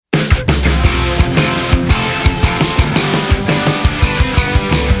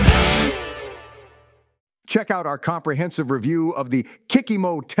Check out our comprehensive review of the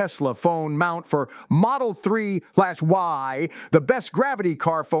KIKIMO Tesla phone mount for Model 3/Y, the best gravity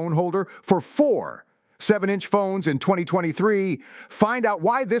car phone holder for 4 7-inch phones in 2023. Find out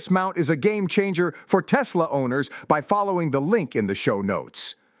why this mount is a game changer for Tesla owners by following the link in the show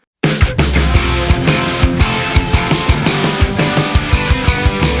notes.